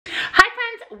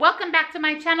welcome back to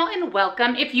my channel and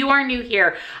welcome if you are new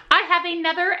here. I have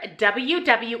another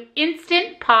WW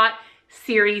Instant Pot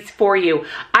series for you.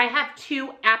 I have two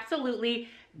absolutely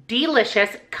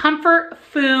delicious comfort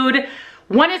food.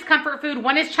 One is comfort food,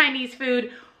 one is Chinese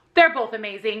food. They're both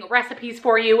amazing recipes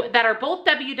for you that are both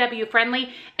WW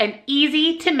friendly and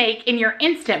easy to make in your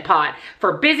Instant Pot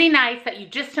for busy nights that you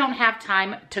just don't have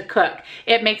time to cook.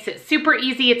 It makes it super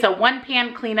easy. It's a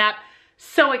one-pan cleanup.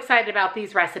 So excited about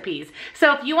these recipes.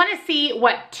 So if you want to see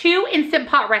what two Instant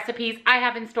Pot recipes I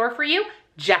have in store for you,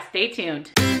 just stay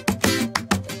tuned.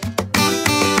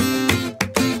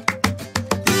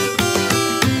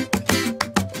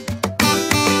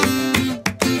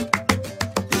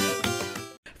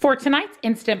 For tonight's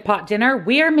Instant Pot dinner,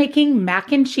 we are making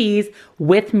mac and cheese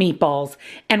with meatballs,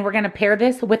 and we're gonna pair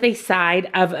this with a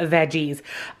side of veggies.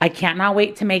 I cannot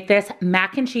wait to make this.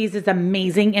 Mac and cheese is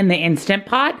amazing in the Instant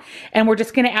Pot, and we're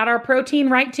just gonna add our protein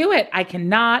right to it. I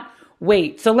cannot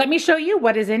wait. So let me show you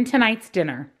what is in tonight's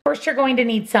dinner. First, you're going to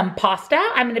need some pasta.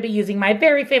 I'm gonna be using my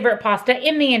very favorite pasta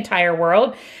in the entire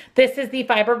world. This is the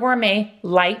Fiber Gourmet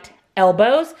Light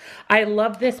Elbows. I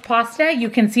love this pasta. You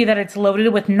can see that it's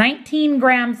loaded with 19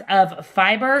 grams of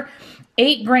fiber,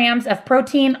 8 grams of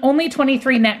protein, only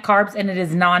 23 net carbs, and it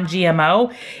is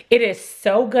non-GMO. It is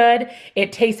so good.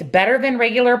 It tastes better than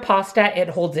regular pasta. It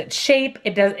holds its shape.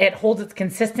 It holds its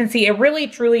consistency. It really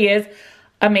truly is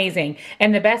amazing.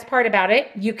 And the best part about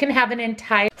it, you can have an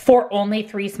entire for only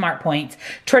 3 smart points.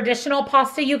 Traditional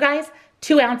pasta, you guys,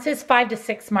 2 ounces, 5 to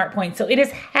 6 smart points. So it is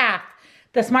half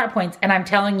the smart points, and I'm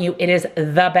telling you, it is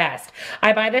the best.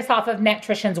 I buy this off of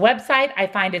Netrition's website. I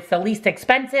find it's the least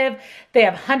expensive. They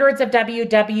have hundreds of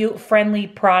WW friendly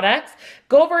products.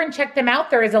 Go over and check them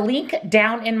out. There is a link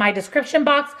down in my description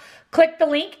box. Click the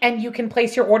link and you can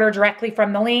place your order directly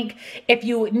from the link. If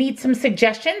you need some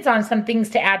suggestions on some things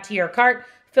to add to your cart,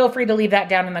 feel free to leave that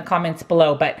down in the comments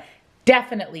below. But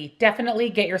definitely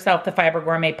get yourself the Fiber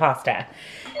Gourmet pasta.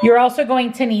 You're also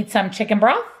going to need some chicken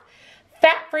broth,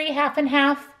 fat-free half and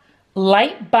half,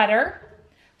 light butter,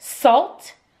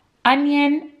 salt,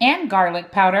 onion and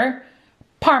garlic powder,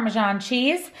 Parmesan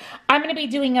cheese. I'm gonna be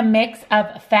doing a mix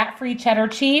of fat-free cheddar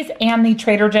cheese and the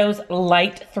Trader Joe's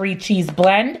light 3 cheese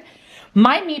blend.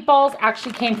 My meatballs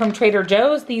actually came from Trader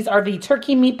Joe's. These are the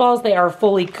turkey meatballs. They are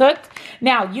fully cooked.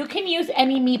 Now, you can use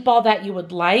any meatball that you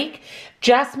would like.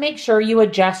 Just make sure you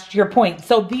adjust your points.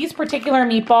 So these particular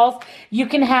meatballs, you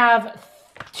can have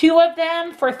 2 of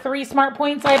them for 3 smart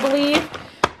points, I believe.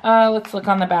 Let's look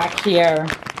on the back here.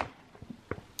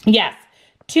 Yes,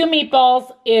 2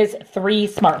 meatballs is 3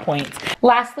 smart points.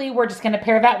 Lastly, we're just gonna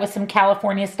pair that with some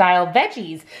California style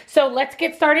veggies. So let's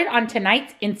get started on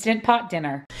tonight's Instant Pot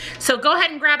dinner. So go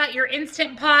ahead and grab out your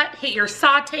Instant Pot, hit your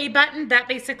saute button. That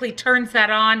basically turns that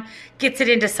on, gets it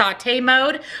into saute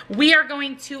mode. We are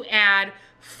going to add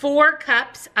 4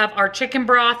 cups of our chicken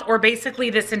broth, or basically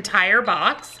this entire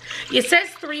box. It says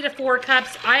 3 to 4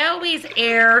 cups. I always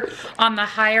err on the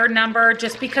higher number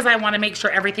just because I want to make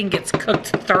sure everything gets cooked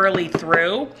thoroughly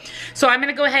through. So I'm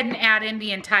going to go ahead and add in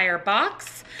the entire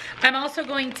box. I'm also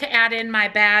going to add in my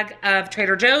bag of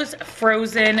Trader Joe's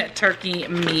frozen turkey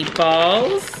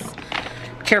meatballs.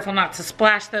 Careful not to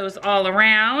splash those all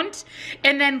around.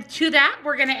 And then to that,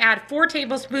 we're gonna add 4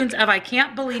 tablespoons of I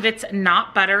Can't Believe It's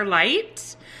Not Butter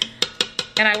Light.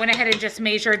 And I went ahead and just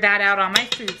measured that out on my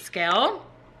food scale.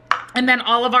 And then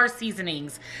all of our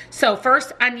seasonings. So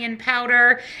first, onion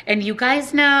powder. And you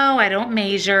guys know I don't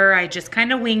measure, I just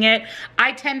kind of wing it.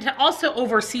 I tend to also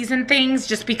over season things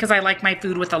just because I like my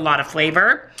food with a lot of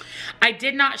flavor. I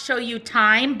did not show you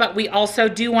thyme, but we also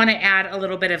do want to add a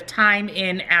little bit of thyme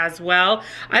in as well.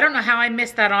 I don't know how I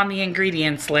missed that on the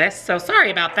ingredients list, so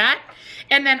sorry about that.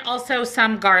 And then also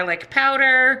some garlic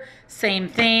powder, same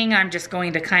thing, I'm just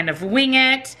going to kind of wing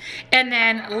it. And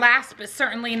then last but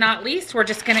certainly not least, we're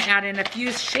just gonna add in a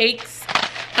few shakes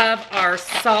of our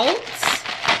salt.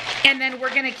 And then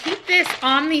we're gonna keep this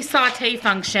on the saute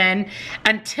function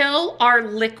until our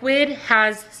liquid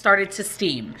has started to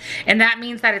steam. And that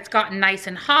means that it's gotten nice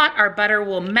and hot, our butter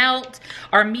will melt,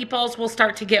 our meatballs will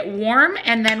start to get warm,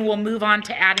 and then we'll move on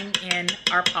to adding in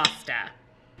our pasta.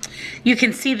 You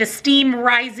can see the steam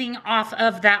rising off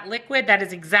of that liquid. That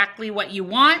is exactly what you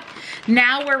want.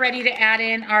 Now we're ready to add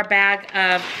in our bag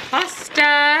of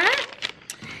pasta.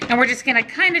 And we're just gonna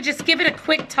kind of just give it a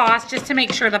quick toss just to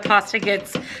make sure the pasta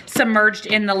gets submerged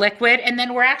in the liquid. And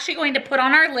then we're actually going to put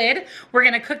on our lid. We're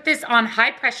gonna cook this on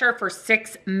high pressure for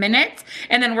 6 minutes.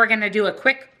 And then we're gonna do a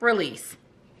quick release.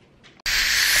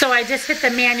 So I just hit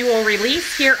the manual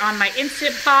release here on my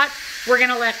Instant Pot. We're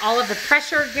gonna let all of the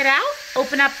pressure get out,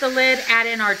 open up the lid, add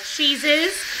in our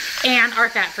cheeses and our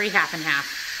fat-free half and half.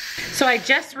 So I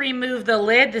just removed the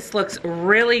lid. This looks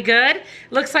really good.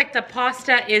 Looks like the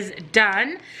pasta is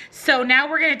done. So now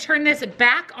we're gonna turn this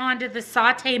back onto the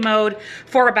saute mode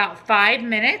for about 5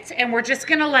 minutes, and we're just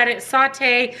gonna let it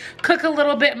saute, cook a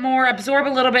little bit more, absorb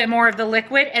a little bit more of the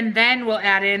liquid, and then we'll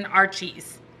add in our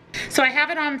cheese. So I have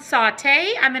it on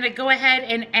saute. I'm gonna go ahead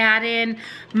and add in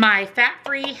my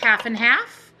fat-free half and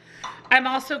half. I'm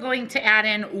also going to add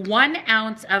in 1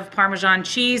 ounce of Parmesan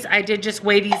cheese. I did just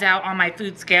weigh these out on my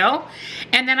food scale.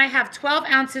 And then I have 12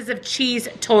 ounces of cheese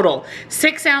total.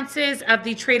 6 ounces of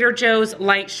the Trader Joe's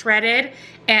light shredded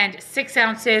and 6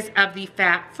 ounces of the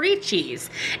fat-free cheese.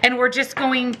 And we're just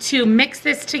going to mix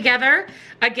this together.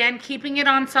 Again, keeping it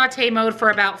on saute mode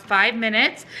for about 5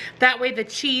 minutes. That way the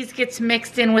cheese gets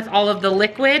mixed in with all of the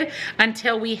liquid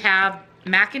until we have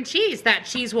mac and cheese. That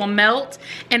cheese will melt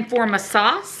and form a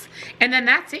sauce. And then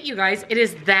that's it, you guys. It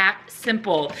is that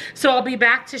simple. So I'll be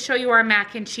back to show you our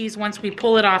mac and cheese once we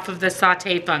pull it off of the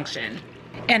saute function.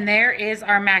 And there is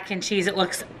our mac and cheese. It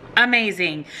looks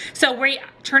amazing. So we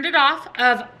turned it off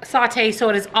of saute, so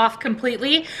it is off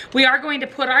completely. We are going to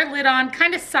put our lid on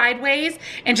kind of sideways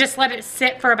and just let it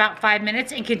sit for about 5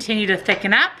 minutes and continue to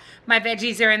thicken up. My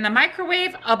veggies are in the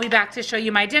microwave. I'll be back to show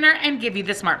you my dinner and give you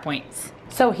the smart points.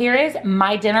 So here is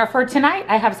my dinner for tonight.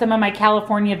 I have some of my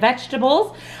California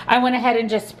vegetables. I went ahead and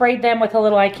just sprayed them with a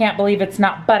little, I can't believe it's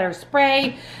not butter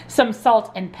spray, some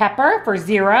salt and pepper for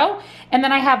 0. And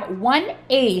then I have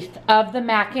 1/8 of the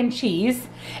mac and cheese,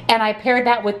 and I paired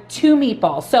that with 2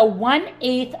 meatballs. So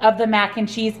 1/8 of the mac and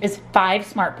cheese is 5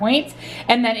 smart points,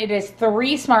 and then it is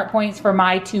 3 smart points for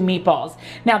my 2 meatballs.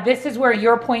 Now this is where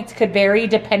your points could vary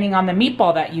depending on the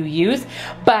meatball that you use,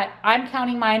 but I'm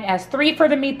counting mine as 3 for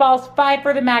the meatballs, 5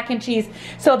 for the mac and cheese.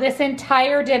 So this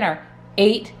entire dinner,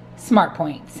 8 smart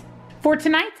points. For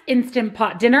tonight's Instant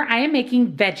Pot dinner, I am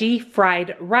making veggie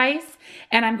fried rice,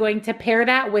 and I'm going to pair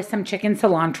that with some chicken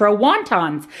cilantro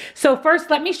wontons. So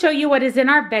first, let me show you what is in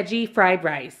our veggie fried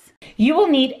rice. You will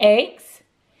need eggs,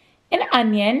 an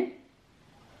onion,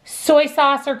 soy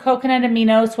sauce or coconut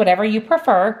aminos, whatever you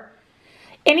prefer,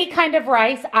 any kind of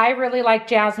rice. I really like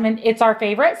jasmine. It's our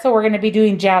favorite, so we're going to be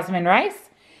doing jasmine rice.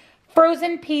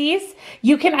 Frozen peas.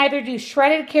 You can either do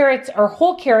shredded carrots or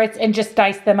whole carrots and just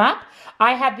dice them up.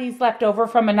 I had these left over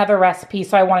from another recipe,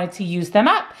 so I wanted to use them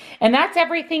up. And that's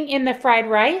everything in the fried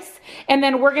rice. And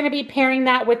then we're gonna be pairing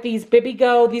that with these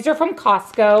BBGO. These are from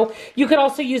Costco. You could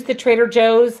also use the Trader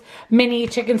Joe's mini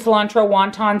chicken cilantro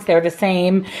wontons. They're the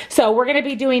same. So we're gonna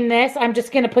be doing this. I'm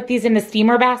just gonna put these in the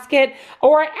steamer basket.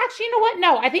 Or actually, you know what?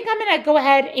 No, I think I'm gonna go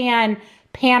ahead and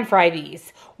pan fry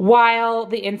these while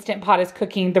the Instant Pot is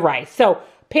cooking the rice. So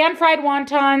pan fried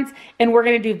wontons, and we're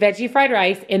gonna do veggie fried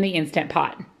rice in the Instant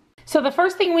Pot. So the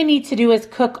first thing we need to do is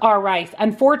cook our rice.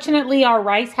 Unfortunately, our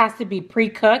rice has to be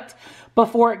pre-cooked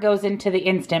before it goes into the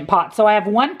Instant Pot. So I have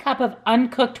 1 cup of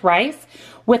uncooked rice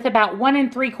with about 1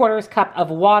 3/4 cup of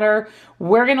water.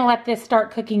 We're gonna let this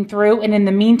start cooking through, and in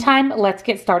the meantime, let's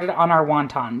get started on our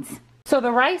wontons. So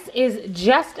the rice is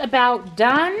just about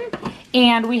done,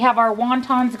 and we have our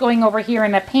wontons going over here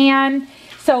in a pan.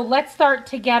 So let's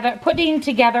start putting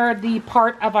together the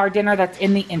part of our dinner that's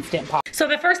in the Instant Pot. So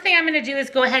the first thing I'm gonna do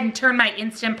is go ahead and turn my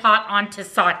Instant Pot onto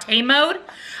saute mode.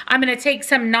 I'm gonna take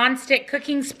some nonstick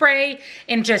cooking spray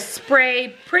and just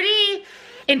spray pretty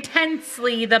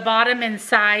intensely the bottom and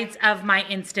sides of my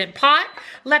Instant Pot.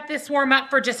 Let this warm up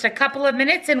for just a couple of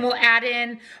minutes, and we'll add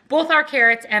in both our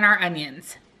carrots and our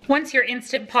onions. Once your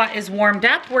Instant Pot is warmed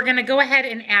up, we're gonna go ahead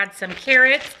and add some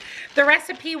carrots. The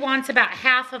recipe wants about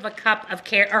half of a cup of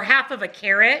half of a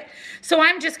carrot. So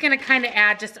I'm just gonna kind of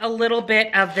add just a little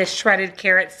bit of the shredded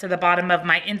carrots to the bottom of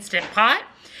my Instant Pot.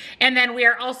 And then we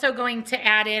are also going to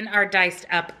add in our diced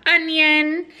up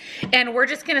onion. And we're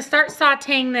just gonna start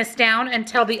sauteing this down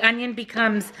until the onion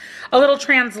becomes a little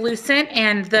translucent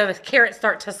and the carrots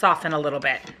start to soften a little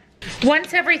bit.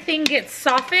 Once everything gets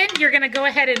softened, you're gonna go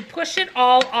ahead and push it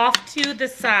all off to the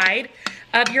side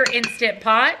of your Instant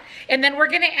Pot. And then we're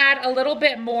gonna add a little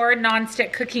bit more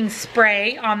nonstick cooking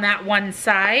spray on that one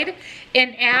side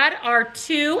and add our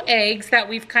 2 eggs that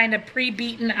we've kind of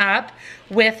pre-beaten up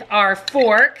with our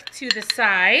fork to the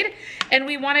side. And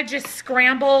we wanna just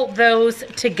scramble those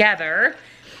together.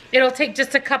 It'll take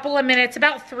just a couple of minutes,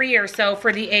 about 3 or so,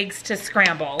 for the eggs to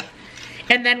scramble.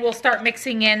 And then we'll start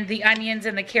mixing in the onions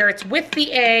and the carrots with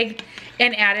the egg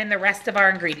and add in the rest of our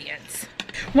ingredients.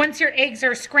 Once your eggs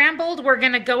are scrambled, we're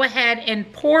gonna go ahead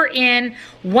and pour in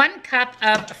 1 cup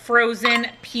of frozen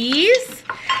peas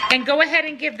and go ahead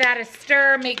and give that a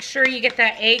stir. Make sure you get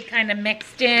that egg kind of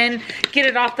mixed in, get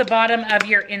it off the bottom of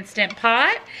your Instant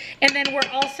Pot. And then we're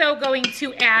also going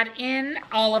to add in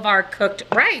all of our cooked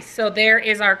rice. So there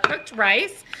is our cooked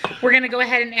rice. We're gonna go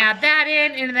ahead and add that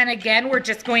in, and then again, we're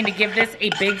just going to give this a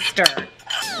big stir.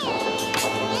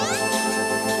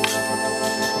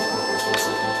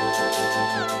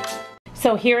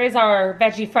 So here is our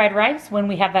veggie fried rice when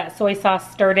we have that soy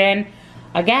sauce stirred in.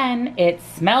 Again, it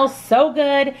smells so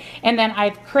good. And then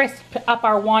I've crisped up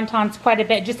our wontons quite a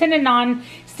bit, just in a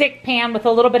non-stick pan with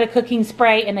a little bit of cooking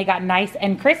spray, and they got nice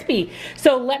and crispy.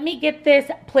 So let me get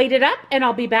this plated up and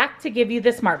I'll be back to give you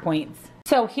the smart points.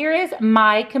 So here is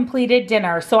my completed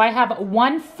dinner. So I have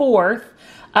 1/4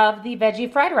 of the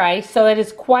veggie fried rice, so it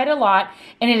is quite a lot,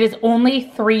 and it is only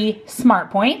 3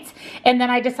 smart points. And then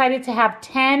I decided to have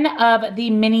 10 of the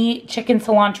mini chicken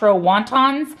cilantro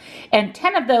wontons, and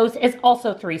 10 of those is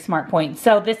also 3 smart points.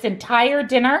 So this entire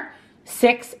dinner,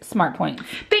 6 smart points.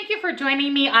 Thank you for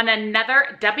joining me on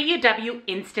another WW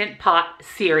Instant Pot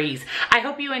series. I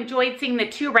hope you enjoyed seeing the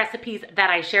 2 recipes that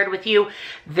I shared with you.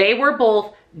 They were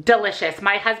both delicious.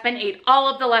 My husband ate all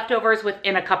of the leftovers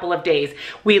within a couple of days.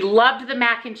 We loved the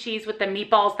mac and cheese with the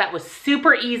meatballs. That was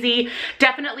super easy.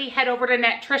 Definitely head over to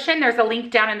Netrition. There's a link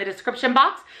down in the description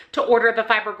box to order the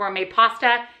Fiber Gourmet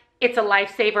pasta. It's a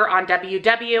lifesaver on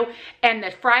WW, and the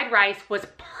fried rice was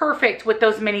perfect with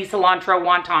those mini cilantro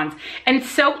wontons, and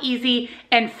so easy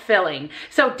and filling.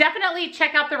 So definitely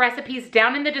check out the recipes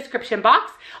down in the description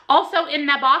box. Also in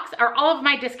that box are all of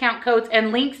my discount codes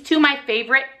and links to my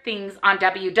favorite things on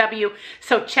WW,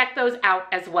 so check those out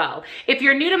as well. If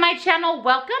you're new to my channel,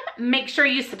 welcome. Make sure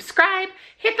you subscribe,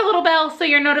 hit the little bell so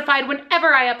you're notified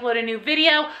whenever I upload a new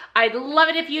video. I'd love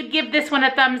it if you'd give this one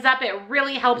a thumbs up. It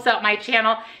really helps out my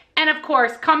channel. And of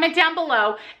course, comment down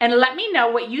below and let me know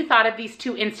what you thought of these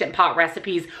 2 Instant Pot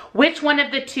recipes. Which one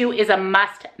of the 2 is a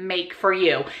must make for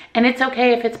you? And it's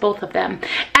okay if it's both of them.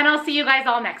 And I'll see you guys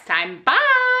all next time.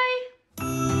 Bye!